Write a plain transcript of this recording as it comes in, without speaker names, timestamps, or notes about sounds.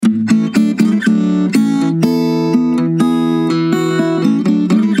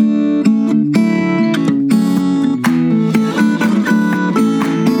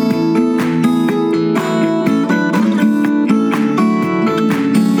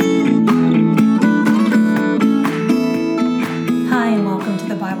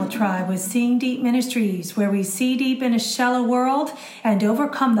Ministries, where we see deep in a shallow world and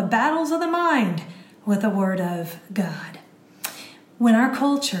overcome the battles of the mind with the Word of God. When our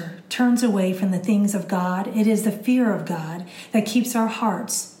culture turns away from the things of God, it is the fear of God that keeps our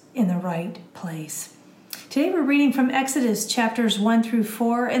hearts in the right place. Today we're reading from Exodus chapters 1 through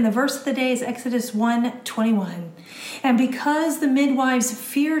 4, and the verse of the day is Exodus 1:21. And because the midwives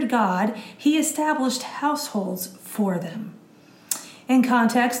feared God, he established households for them. In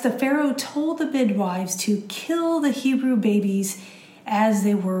context, the Pharaoh told the midwives to kill the Hebrew babies as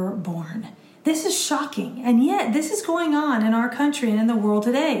they were born. This is shocking, and yet this is going on in our country and in the world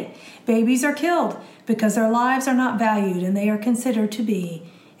today. Babies are killed because their lives are not valued and they are considered to be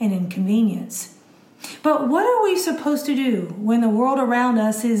an inconvenience. But what are we supposed to do when the world around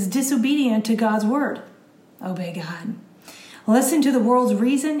us is disobedient to God's word? Obey God. Listen to the world's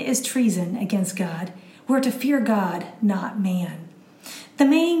reason is treason against God. We're to fear God, not man. The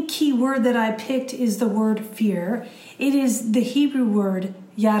main key word that I picked is the word fear. It is the Hebrew word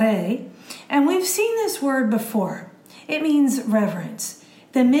yareh, and we've seen this word before. It means reverence.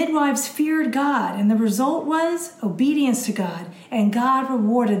 The midwives feared God, and the result was obedience to God, and God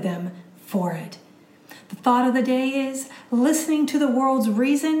rewarded them for it. The thought of the day is, listening to the world's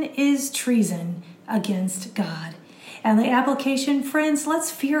reason is treason against God. And the application, friends,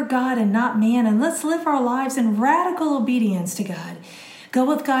 let's fear God and not man, and let's live our lives in radical obedience to God. Go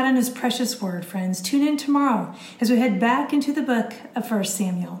with God in his precious word, friends. Tune in tomorrow as we head back into the book of 1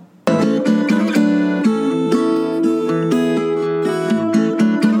 Samuel.